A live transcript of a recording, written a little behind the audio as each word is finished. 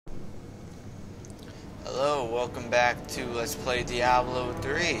Hello, welcome back to Let's Play Diablo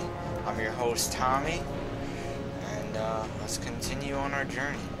 3. I'm your host, Tommy, and let's continue on our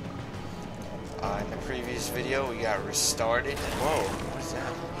journey. In the previous video, we got restarted. Whoa, what's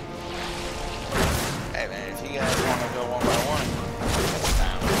that? Hey man, if you guys want to go one by one, that's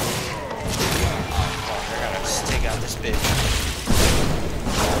down. Oh fuck, I gotta just take out this bitch.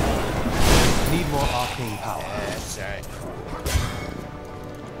 Need more arcane power. Yeah, that's alright.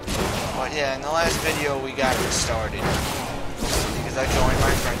 But yeah, in the last video we got restarted because I joined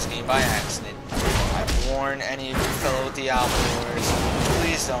my friend's game by accident. I warn any of you fellow Diabloers,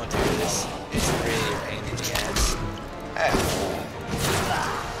 please don't do this. It's really a pain in the ass. Hey.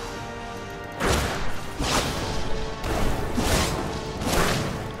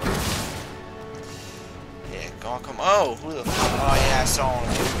 Yeah, come. Oh, who the fuck? Oh yeah, I saw one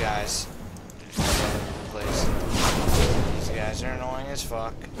of these guys. Please. These guys are annoying as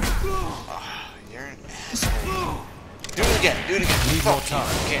fuck. Oh, you're an asshole. Do it again. Do it again. Need more time.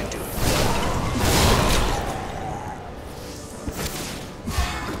 You can't do it.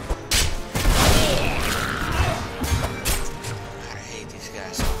 God, I hate these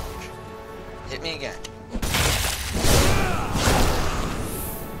guys so much. Hit me again.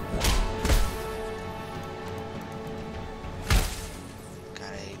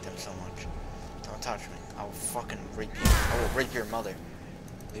 God, I hate them so much. Don't touch me. I will fucking rape you. I will rape your mother.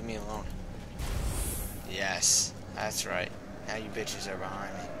 Leave me alone. Yes, that's right. Now you bitches are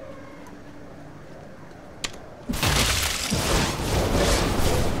behind me.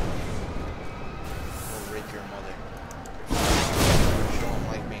 I'll rape your mother. She don't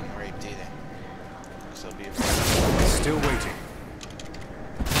like being raped either. So be afraid. Still waiting.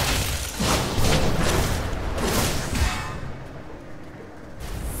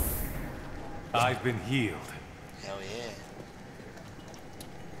 I've been healed. Hell yeah.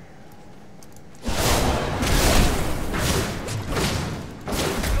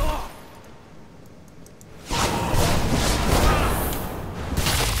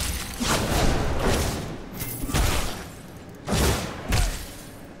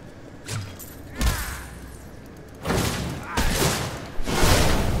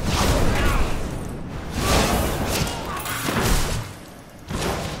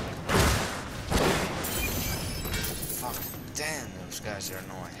 Damn, those guys are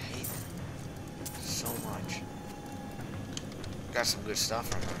annoying. I hate them so much. Got some good stuff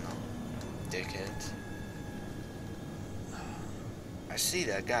from them though. Dickheads. I see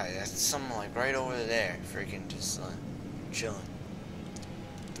that guy. That's someone like right over there. Freaking just chilling.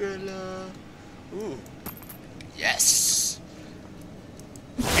 Bella. Ooh. Yes.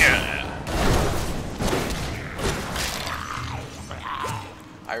 Yeah.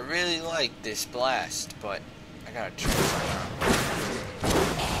 I really like this blast, but I gotta turn it around.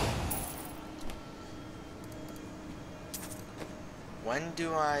 When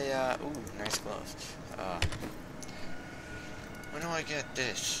do I, ooh, nice gloves. When do I get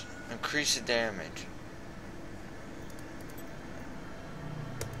this? Increase the damage.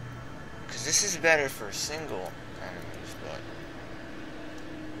 Cause this is better for single enemies, but.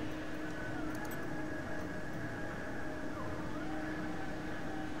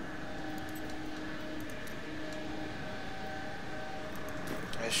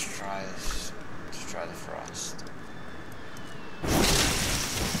 Let's try this. Let's try the frost.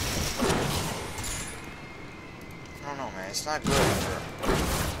 I don't know, man. It's not good for.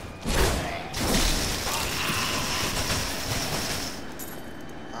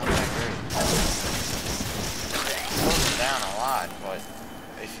 Not that great. It slows them down a lot, but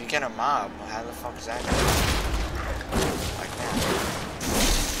if you get a mob, how the fuck is that going? Like that.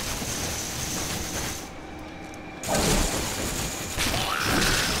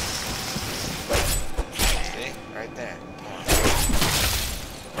 Right there.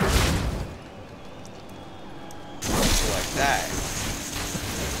 Like that.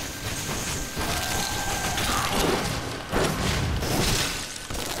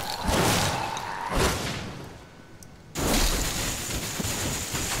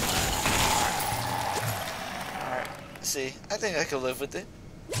 Alright. See, I think I can live with it.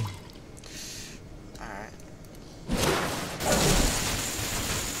 Alright.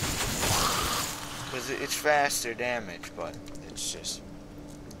 Because it's faster damage, but it's just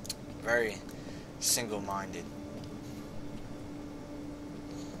very single-minded.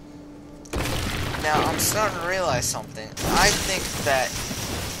 Now, I'm starting to realize something. I think that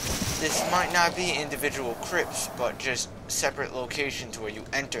this might not be individual crypts, but just separate locations where you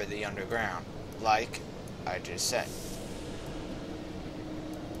enter the underground, like I just said.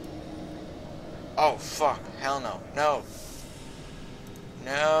 Oh, fuck. Hell no. No.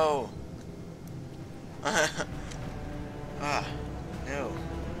 No. Ah, no.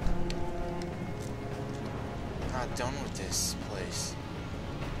 Not done with this place.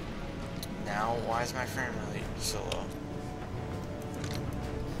 Now, why is my frame rate so low?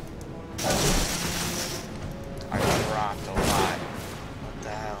 I dropped a lot. What the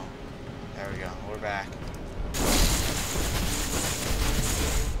hell? There we go. We're back.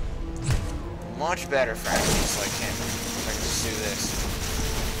 Much better fragments like him. If I can just do this.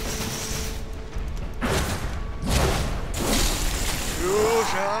 You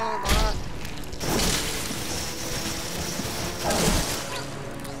shall not.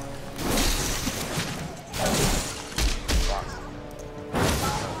 Fuck.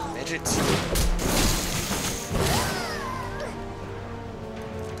 Midgets.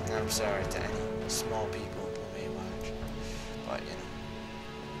 I'm sorry to any small people who may watch. But, you know.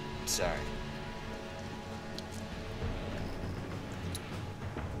 I'm sorry.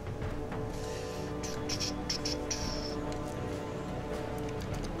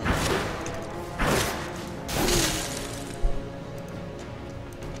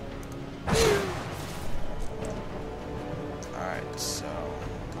 Alright, so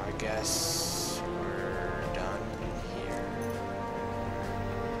I guess we're done here.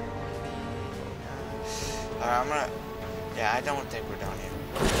 Yeah, I don't think we're done here.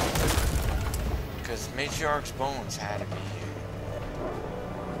 Because Matriarch's bones had to be here.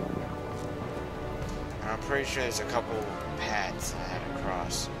 And I'm pretty sure there's a couple paths I had to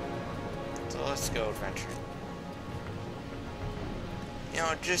cross. So let's go adventuring. You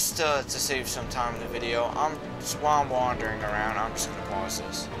know, just to save some time in the video, while I'm wandering around, I'm just gonna pause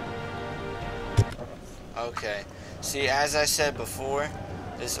this. Okay. See, as I said before,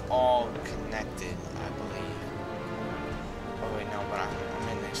 this is all connected, I believe. Oh wait, no, but I'm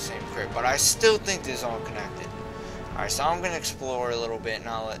in the same crypt. But I still think this is all connected. Alright, so I'm gonna explore a little bit, and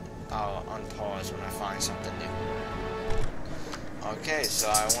I'll unpause when I find something new. Okay, so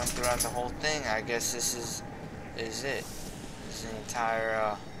I went throughout the whole thing. I guess this is it. This is the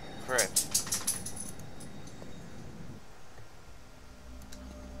entire crypt.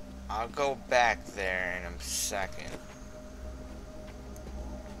 I'll go back there in a second.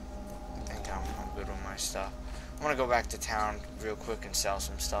 I think I'm good with my stuff. I'm gonna go back to town real quick and sell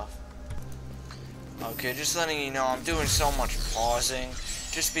some stuff. Okay, just letting you know, I'm doing so much pausing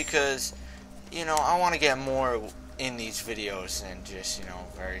just because, you know, I want to get more in these videos than just, you know,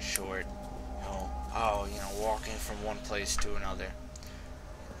 very short, you know, walking from one place to another.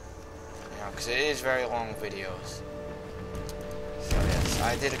 You know, because it is very long videos. So yes,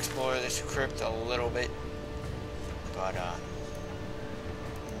 I did explore this crypt a little bit, but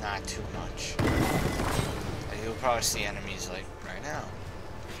not too much. Like, you'll probably see enemies like right now.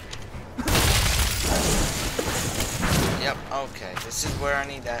 Yep, okay, this is where I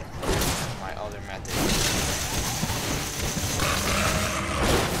need that. My other method.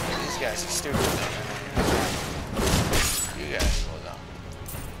 These guys are stupid. You guys will though.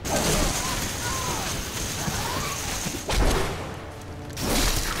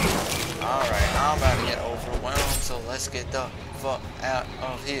 Alright, I'm about to get overwhelmed, so let's get the fuck out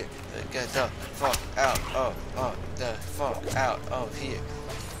of here. Get the fuck out of here.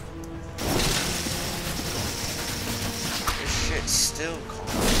 This shit's still calm.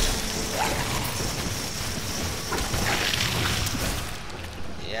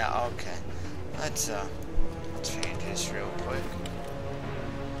 Yeah, okay. Let's change this real quick.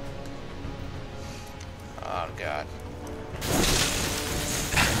 Oh god.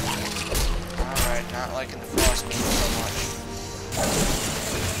 Alright, not liking the frost beam so much.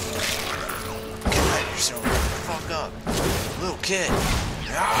 God, you're so fuck up. Little kid.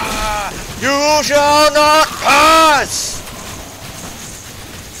 Ah! You shall not pass!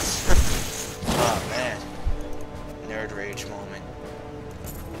 Oh man. Nerd rage moment.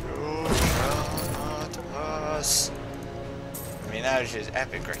 You shall not pass. I mean, that was just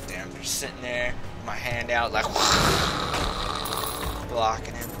epic right there. I'm just sitting there, my hand out, like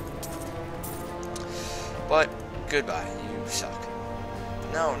blocking him. But goodbye, you suck.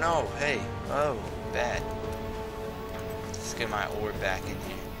 No, no, hey, oh, bad. Let's get my orb back in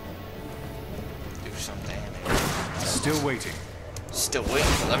here. Do some damage. Still waiting. Still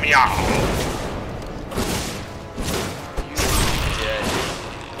waiting. Let me out. You dead.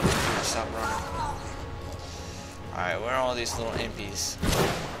 Stop running. Alright, where are all these little impies?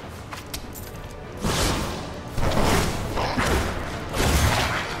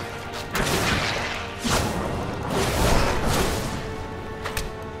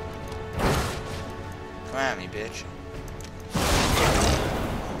 Come at me, bitch.